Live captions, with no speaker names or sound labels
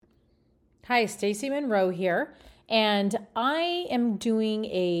Hi, Stacey Monroe here, and I am doing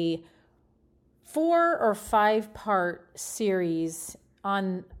a 4 or 5 part series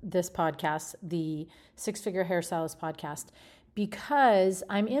on this podcast, the Six Figure Hairstylist podcast, because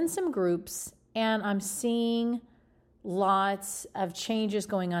I'm in some groups and I'm seeing lots of changes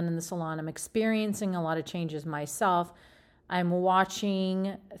going on in the salon. I'm experiencing a lot of changes myself. I'm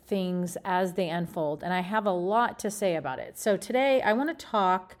watching things as they unfold, and I have a lot to say about it. So today I want to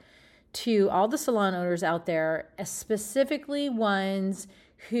talk to all the salon owners out there, specifically ones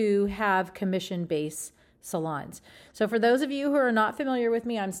who have commission-based salons. So for those of you who are not familiar with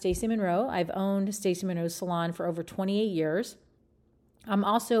me, I'm Stacey Monroe. I've owned Stacey Monroe's salon for over 28 years. I'm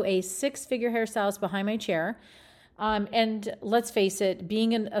also a six-figure hairstylist behind my chair. And let's face it,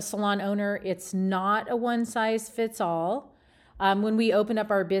 being a salon owner, it's not a one-size-fits-all. When we opened up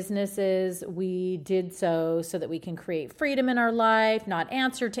our businesses, we did so that we can create freedom in our life, not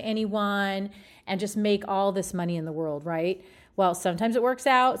answer to anyone, and just make all this money in the world, right? Well, sometimes it works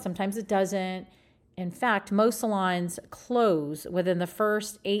out, sometimes it doesn't. In fact, most salons close within the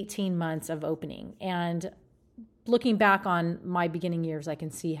first 18 months of opening. And looking back on my beginning years, I can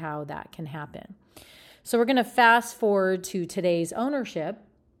see how that can happen. So we're going to fast forward to today's ownership,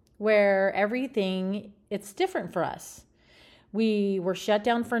 where everything, it's different for us. We were shut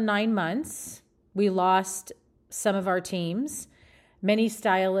down for 9 months. We lost some of our teams. Many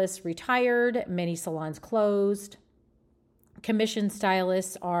stylists retired. Many salons closed. Commission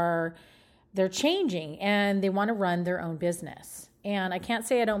stylists they're changing and they want to run their own business. And I can't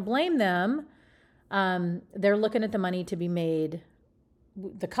say I don't blame them. They're looking at the money to be made.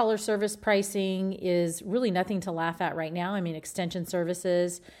 The color service pricing is really nothing to laugh at right now. I mean, extension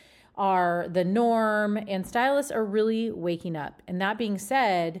services are the norm, and stylists are really waking up. And that being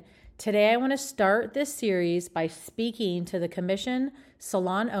said, today I want to start this series by speaking to the commission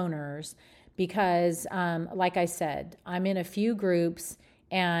salon owners because, like I said, I'm in a few groups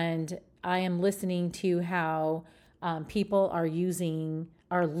and I am listening to how people are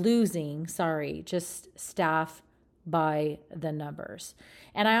losing just staff by the numbers.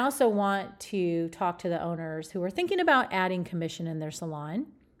 And I also want to talk to the owners who are thinking about adding commission in their salon.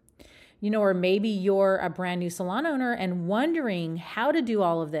 Or maybe you're a brand new salon owner and wondering how to do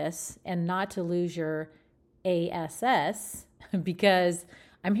all of this and not to lose your ASS, because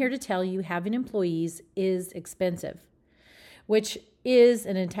I'm here to tell you having employees is expensive, which is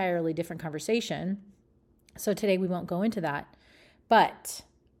an entirely different conversation. So today we won't go into that, but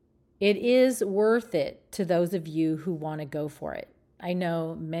it is worth it to those of you who want to go for it. I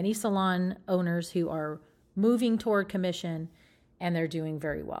know many salon owners who are moving toward commission and they're doing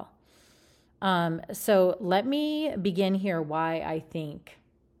very well. So let me begin here why I think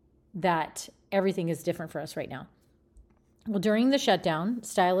that everything is different for us right now. Well, during the shutdown,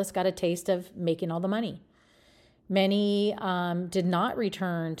 stylists got a taste of making all the money. Many did not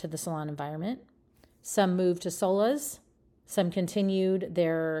return to the salon environment. Some moved to solas. Some continued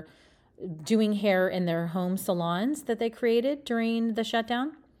their doing hair in their home salons that they created during the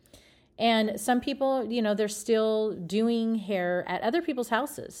shutdown. And some people, they're still doing hair at other people's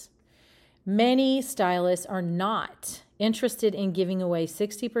houses. Many stylists are not interested in giving away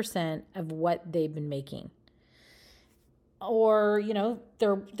 60% of what they've been making. Or,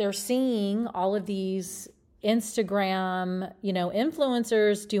 they're seeing all of these Instagram,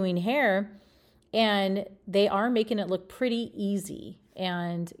 influencers doing hair, and they are making it look pretty easy.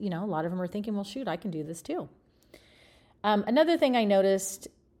 And, a lot of them are thinking, well, shoot, I can do this too. Another thing I noticed,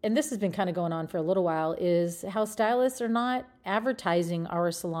 and this has been kind of going on for a little while, is how stylists are not advertising our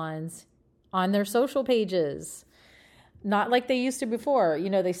salons on their social pages. Not like they used to before.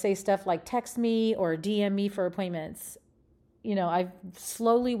 They say stuff like text me or DM me for appointments. I've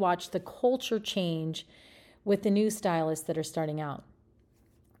slowly watched the culture change with the new stylists that are starting out.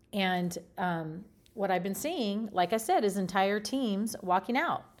 And what I've been seeing, like I said, is entire teams walking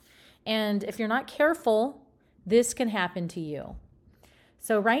out. And if you're not careful, this can happen to you.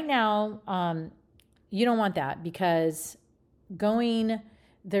 So right now, you don't want that, because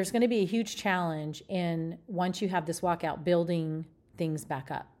there's going to be a huge challenge in, once you have this walkout, building things back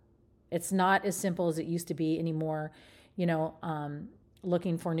up. It's not as simple as it used to be anymore.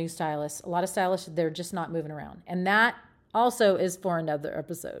 Looking for new stylists. A lot of stylists, they're just not moving around. And that also is for another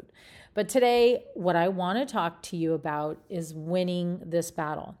episode. But today, what I want to talk to you about is winning this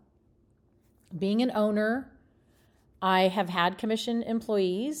battle. Being an owner, I have had commission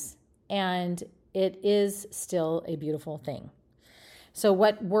employees, and it is still a beautiful thing. So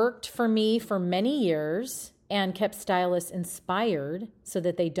what worked for me for many years and kept stylists inspired so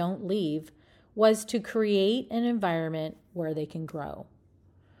that they don't leave was to create an environment where they can grow,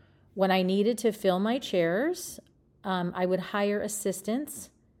 When I needed to fill my chairs, I would hire assistants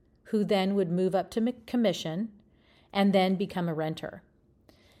who then would move up to commission and then become a renter.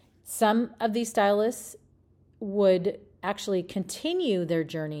 Some of these stylists would actually continue their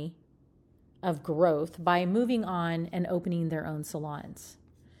journey of growth by moving on and opening their own salons.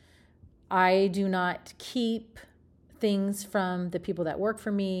 I do not keep things from the people that work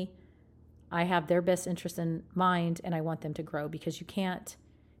for me. I have their best interest in mind, and I want them to grow, because you can't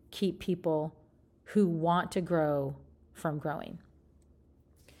keep people who want to grow from growing.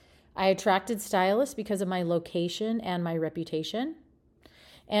 I attracted stylists because of my location and my reputation.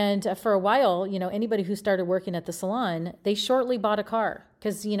 And for a while, anybody who started working at the salon, they shortly bought a car,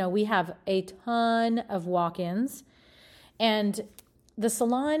 because, we have a ton of walk-ins. And the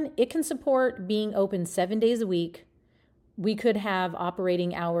salon, it can support being open 7 days a week. We could have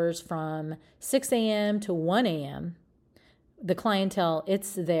operating hours from 6 a.m. to 1 a.m. The clientele,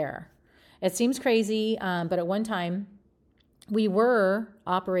 it's there. It seems crazy, but at one time, we were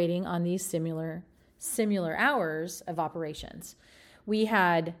operating on these similar hours of operations. We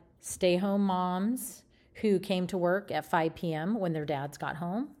had stay-home moms who came to work at 5 p.m. when their dads got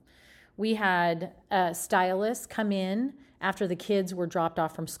home. We had stylists come in after the kids were dropped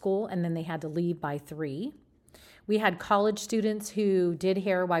off from school, and then they had to leave by 3. We had college students who did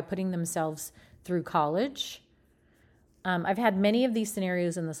hair while putting themselves through college. I've had many of these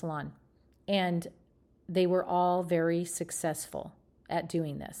scenarios in the salon, and they were all very successful at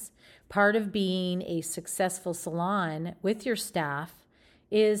doing this. Part of being a successful salon with your staff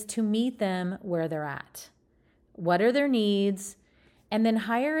is to meet them where they're at. What are their needs? And then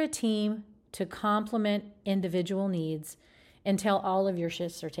hire a team to complement individual needs until all of your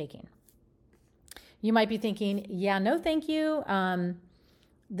shifts are taken. You might be thinking, yeah, no, thank you.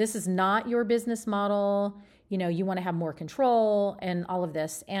 This is not your business model. You want to have more control and all of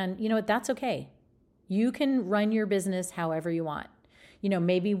this. And you know what? That's okay. You can run your business however you want.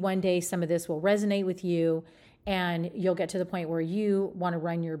 Maybe one day some of this will resonate with you, and you'll get to the point where you want to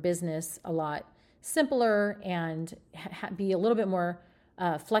run your business a lot simpler and be a little bit more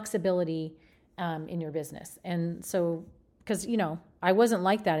flexibility in your business. And so, because, I wasn't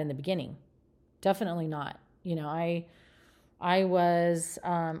like that in the beginning. Definitely not. I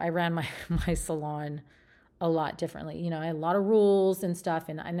ran my salon a lot differently. I had a lot of rules and stuff.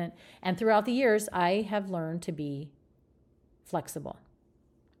 And throughout the years, I have learned to be flexible.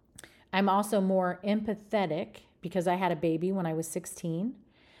 I'm also more empathetic because I had a baby when I was 16.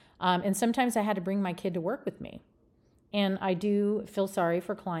 And sometimes I had to bring my kid to work with me. And I do feel sorry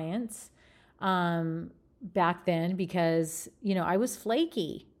for clients back then because, I was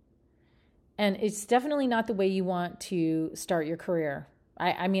flaky. And it's definitely not the way you want to start your career.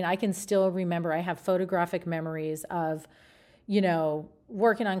 I can still remember, I have photographic memories of,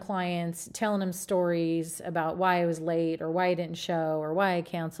 working on clients, telling them stories about why I was late or why I didn't show or why I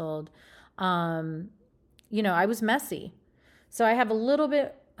canceled. I was messy. So I have a little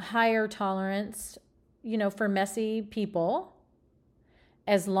bit higher tolerance, for messy people,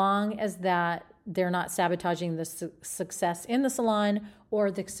 as long as that they're not sabotaging the success in the salon or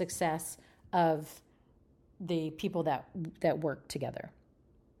the success of the people that work together.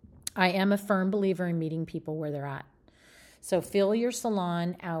 I am a firm believer in meeting people where they're at. So fill your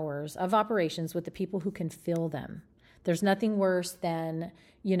salon hours of operations with the people who can fill them. There's nothing worse than,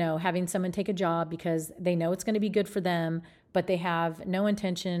 having someone take a job because they know it's going to be good for them, but they have no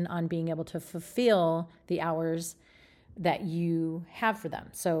intention on being able to fulfill the hours that you have for them.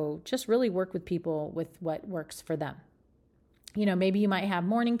 So just really work with people with what works for them. Maybe you might have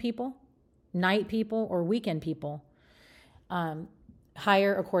morning people, night people, or weekend people.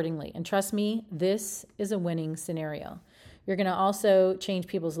 Hire accordingly. And trust me, this is a winning scenario. You're going to also change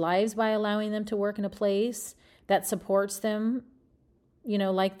people's lives by allowing them to work in a place that supports them,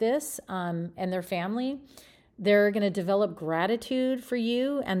 like this, and their family. They're going to develop gratitude for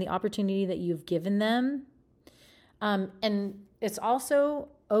you and the opportunity that you've given them. And it's also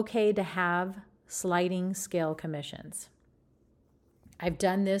okay to have sliding scale commissions. I've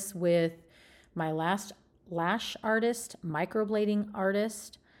done this with my lash artist, microblading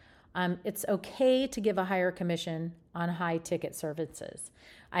artist. It's okay to give a higher commission on high ticket services.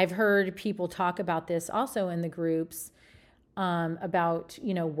 I've heard people talk about this also in the groups about,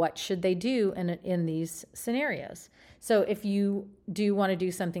 what should they do in these scenarios. So if you do want to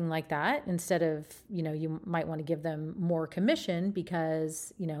do something like that, instead of, you might want to give them more commission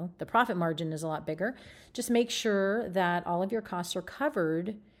because, the profit margin is a lot bigger, just make sure that all of your costs are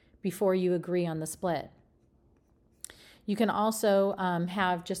covered before you agree on the split. You can also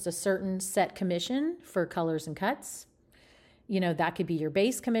have just a certain set commission for colors and cuts. that could be your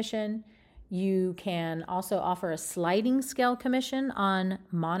base commission. You can also offer a sliding scale commission on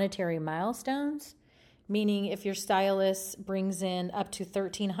monetary milestones, meaning if your stylist brings in up to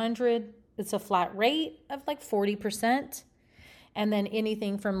 $1,300, it's a flat rate of like 40%. And then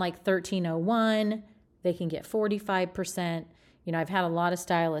anything from like $1,301, they can get 45%. I've had a lot of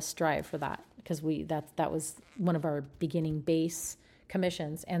stylists strive for that because that was one of our beginning base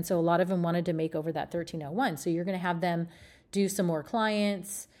commissions. And so a lot of them wanted to make over that $1,301. So you're going to have them do some more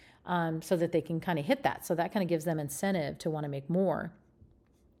clients so that they can kind of hit that. So that kind of gives them incentive to want to make more.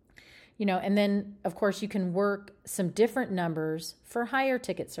 And then, of course, you can work some different numbers for higher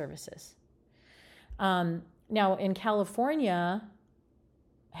ticket services. Now, in California,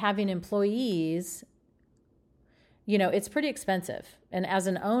 having employees, it's pretty expensive. And as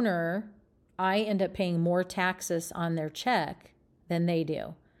an owner, I end up paying more taxes on their check than they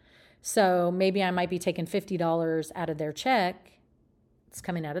do. So maybe I might be taking $50 out of their check. It's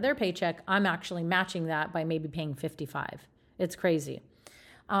coming out of their paycheck. I'm actually matching that by maybe paying $55. It's crazy.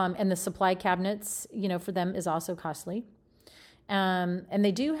 And the supply cabinets, for them is also costly. And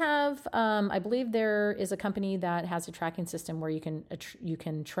they do have, I believe there is a company that has a tracking system where you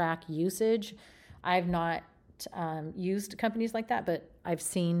can track usage. I've not used companies like that, but I've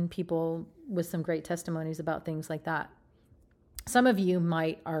seen people with some great testimonies about things like that. Some of you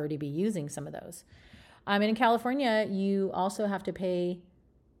might already be using some of those. And in California, you also have to pay,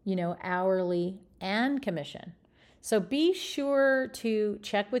 hourly and commission. So be sure to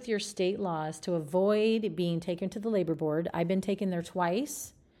check with your state laws to avoid being taken to the labor board. I've been taken there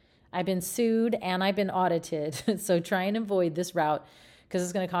twice. I've been sued and I've been audited. So try and avoid this route because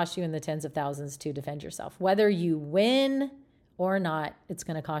it's going to cost you in the tens of thousands to defend yourself. Whether you win or not, it's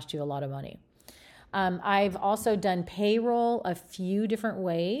going to cost you a lot of money. I've also done payroll a few different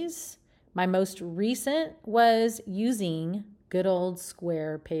ways. My most recent was using good old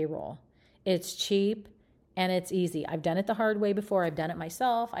Square payroll. It's cheap and it's easy. I've done it the hard way before. I've done it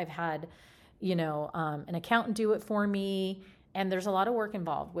myself. I've had, an accountant do it for me. And there's a lot of work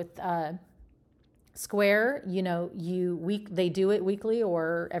involved with Square. They do it weekly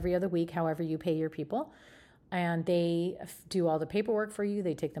or every other week, however you pay your people. And they do all the paperwork for you.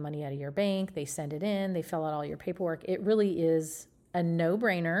 They take the money out of your bank. They send it in. They fill out all your paperwork. It really is a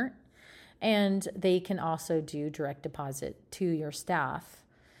no-brainer. And they can also do direct deposit to your staff.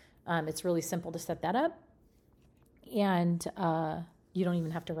 It's really simple to set that up. And you don't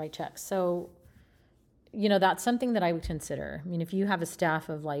even have to write checks. So, that's something that I would consider. I mean, if you have a staff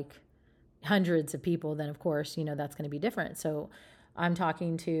of like hundreds of people, then of course, that's going to be different. So I'm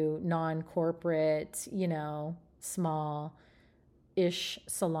talking to non-corporate, small-ish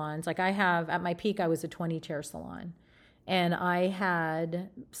salons. Like at my peak, I was a 20-chair salon. And I had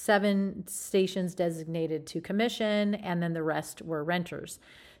 7 stations designated to commission, and then the rest were renters.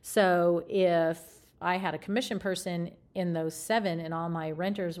 So if I had a commission person in those 7 and all my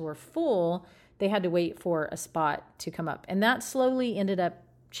renters were full, they had to wait for a spot to come up. And that slowly ended up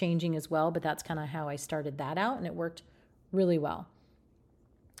changing as well, but that's kind of how I started that out, and it worked really well.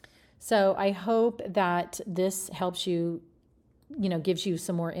 So I hope that this helps you, gives you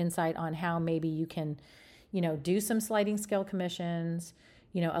some more insight on how maybe you can, do some sliding scale commissions,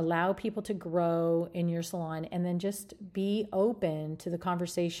 allow people to grow in your salon, and then just be open to the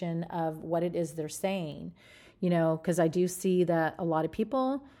conversation of what it is they're saying, because I do see that a lot of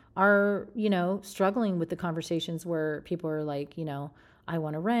people are, struggling with the conversations where people are like, I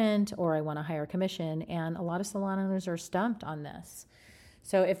want to rent or I want to hire commission. And a lot of salon owners are stumped on this.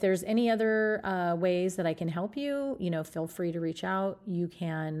 So if there's any other ways that I can help you, feel free to reach out. You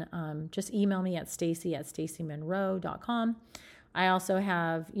can just email me at stacy@stacymonroe.com. I also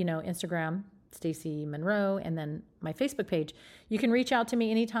have, Instagram, Stacy Monroe, and then my Facebook page. You can reach out to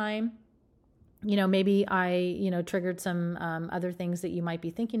me anytime. Maybe I, triggered some other things that you might be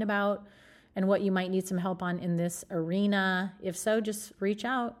thinking about and what you might need some help on in this arena. If so, just reach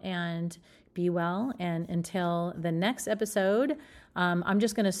out and be well. And until the next episode, I'm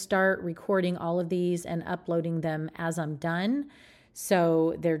just going to start recording all of these and uploading them as I'm done.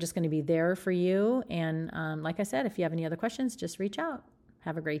 So they're just going to be there for you. And like I said, if you have any other questions, just reach out.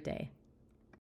 Have a great day.